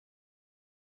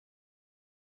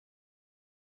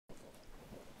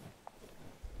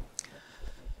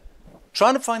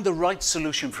Trying to find the right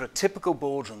solution for a typical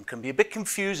boardroom can be a bit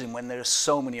confusing when there are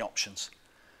so many options.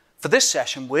 For this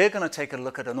session, we're going to take a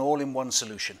look at an all-in-one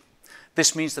solution.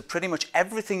 This means that pretty much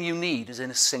everything you need is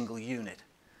in a single unit.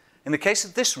 In the case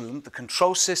of this room, the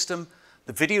control system,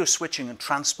 the video switching and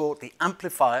transport, the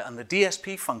amplifier and the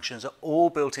DSP functions are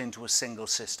all built into a single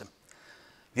system.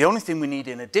 The only thing we need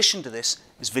in addition to this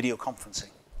is video conferencing.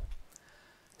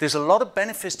 There's a lot of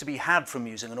benefits to be had from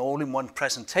using an all-in-one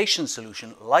presentation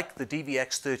solution like the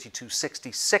DVX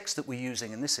 3266 that we're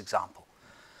using in this example.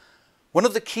 One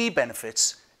of the key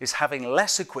benefits is having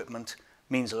less equipment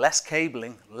means less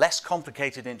cabling, less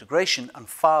complicated integration, and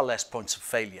far less points of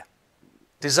failure.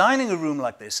 Designing a room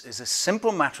like this is a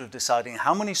simple matter of deciding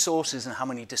how many sources and how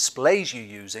many displays you're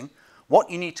using,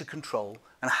 what you need to control,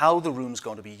 and how the room's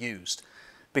going to be used,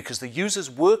 because the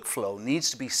user's workflow needs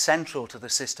to be central to the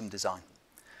system design.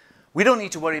 We don't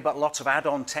need to worry about lots of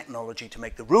add-on technology to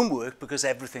make the room work because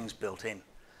everything's built in.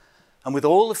 And with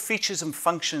all the features and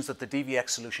functions that the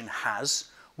DVX solution has,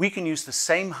 we can use the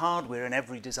same hardware in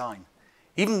every design.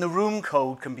 Even the room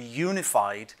code can be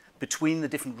unified between the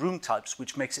different room types,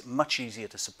 which makes it much easier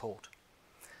to support.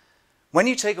 When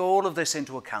you take all of this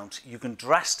into account, you can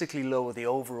drastically lower the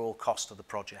overall cost of the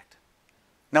project.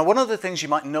 Now, one of the things you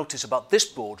might notice about this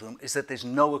boardroom is that there's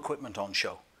no equipment on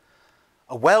show.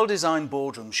 A well-designed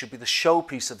boardroom should be the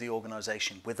showpiece of the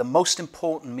organization, where the most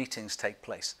important meetings take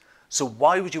place. So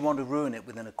why would you want to ruin it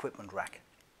with an equipment rack?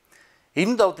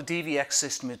 Even though the DVX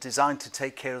system is designed to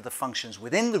take care of the functions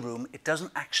within the room, it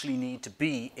doesn't actually need to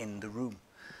be in the room.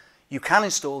 You can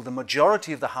install the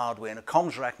majority of the hardware in a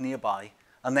comms rack nearby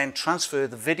and then transfer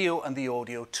the video and the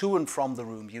audio to and from the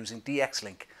room using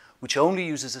DX-Link, which only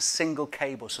uses a single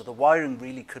cable, so the wiring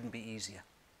really couldn't be easier.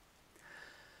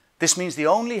 This means the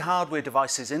only hardware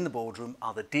devices in the boardroom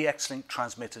are the DX-Link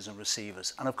transmitters and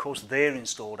receivers, and of course they're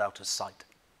installed out of sight.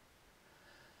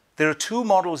 There are two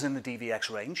models in the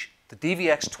DVX range, the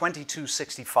DVX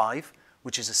 2265,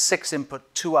 which is a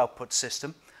 6-input, 2-output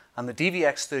system, and the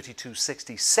DVX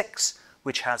 3266,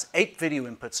 which has 8 video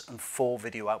inputs and 4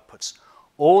 video outputs.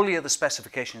 All the other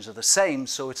specifications are the same,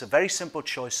 so it's a very simple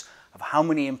choice of how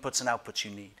many inputs and outputs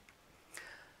you need.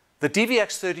 The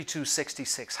DVX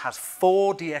 3266 has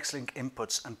 4 DX-Link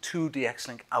inputs and 2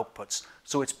 DX-Link outputs,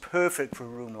 so it's perfect for a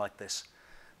room like this.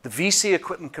 The VC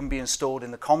equipment can be installed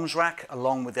in the comms rack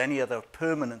along with any other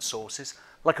permanent sources,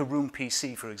 like a room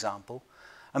PC, for example.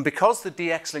 And because the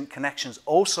DX-Link connections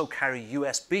also carry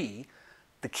USB,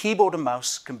 the keyboard and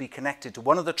mouse can be connected to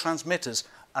one of the transmitters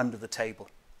under the table.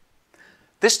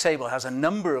 This table has a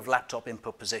number of laptop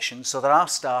input positions so that our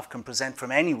staff can present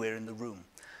from anywhere in the room.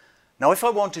 Now, if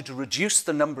I wanted to reduce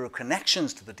the number of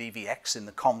connections to the DVX in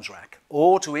the comms rack,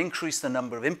 or to increase the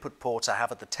number of input ports I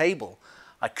have at the table,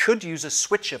 I could use a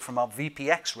switcher from our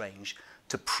VPX range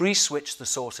to pre-switch the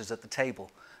sources at the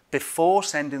table before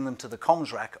sending them to the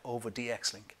comms rack over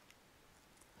DX-Link.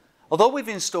 Although we've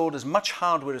installed as much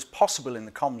hardware as possible in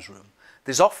the comms room,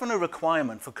 there's often a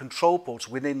requirement for control ports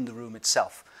within the room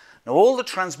itself. Now, all the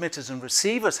transmitters and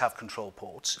receivers have control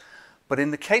ports, but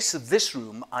in the case of this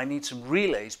room, I need some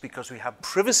relays because we have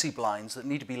privacy blinds that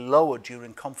need to be lowered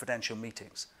during confidential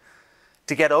meetings.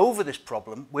 To get over this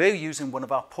problem, we're using one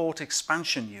of our port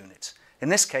expansion units, in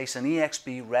this case an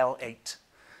EXB REL 8.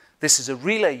 This is a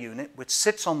relay unit which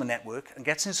sits on the network and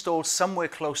gets installed somewhere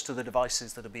close to the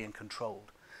devices that are being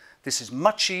controlled. This is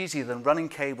much easier than running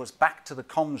cables back to the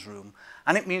comms room,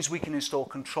 and it means we can install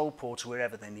control ports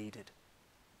wherever they're needed.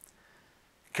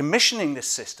 Commissioning this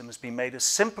system has been made as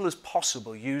simple as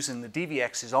possible using the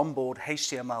DVX's onboard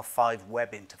HTML5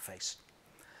 web interface.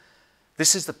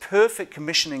 This is the perfect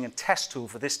commissioning and test tool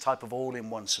for this type of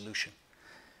all-in-one solution.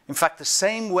 In fact, the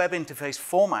same web interface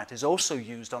format is also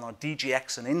used on our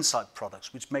DGX and Insight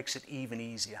products, which makes it even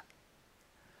easier.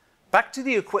 Back to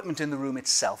the equipment in the room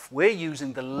itself, we're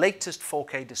using the latest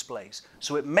 4K displays,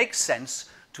 so it makes sense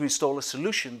to install a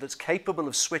solution that's capable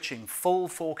of switching full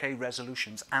 4K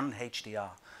resolutions and HDR,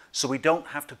 so we don't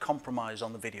have to compromise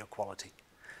on the video quality.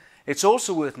 It's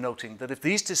also worth noting that if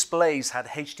these displays had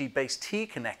HD-based-T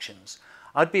connections,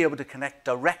 I'd be able to connect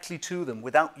directly to them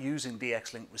without using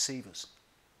DX-Link receivers.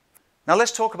 Now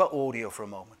let's talk about audio for a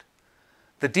moment.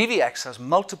 The DVX has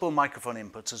multiple microphone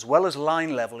inputs as well as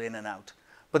line level in and out,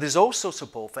 but there's also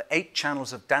support for 8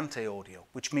 channels of Dante audio,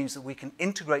 which means that we can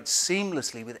integrate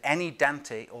seamlessly with any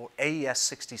Dante or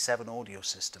AES67 audio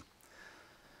system.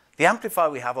 The amplifier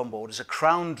we have on board is a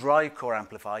Crown drive-core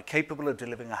amplifier capable of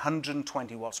delivering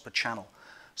 120 watts per channel,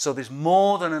 so there's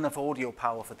more than enough audio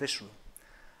power for this room,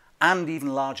 and even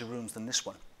larger rooms than this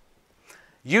one.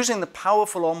 Using the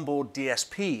powerful onboard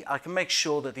DSP, I can make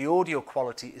sure that the audio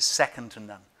quality is second to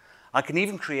none. I can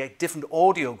even create different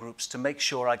audio groups to make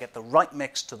sure I get the right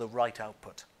mix to the right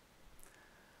output.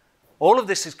 All of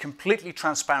this is completely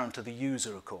transparent to the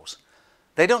user, of course.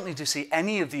 They don't need to see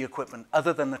any of the equipment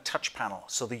other than the touch panel,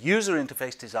 so the user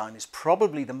interface design is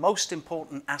probably the most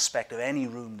important aspect of any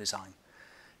room design.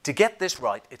 To get this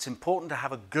right, it's important to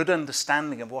have a good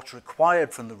understanding of what's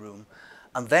required from the room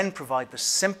and then provide the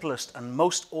simplest and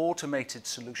most automated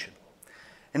solution.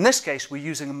 In this case, we're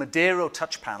using a Madero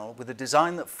touch panel with a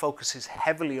design that focuses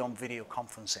heavily on video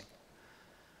conferencing.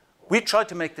 We tried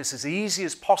to make this as easy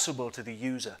as possible to the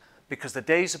user because the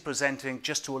days of presenting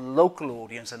just to a local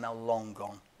audience are now long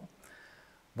gone.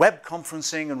 Web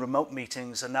conferencing and remote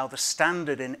meetings are now the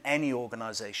standard in any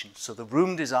organization, so the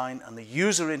room design and the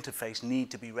user interface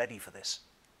need to be ready for this.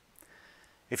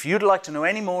 If you'd like to know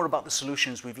any more about the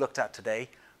solutions we've looked at today,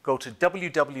 go to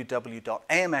www.amx.com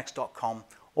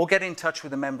or get in touch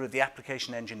with a member of the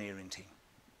application engineering team.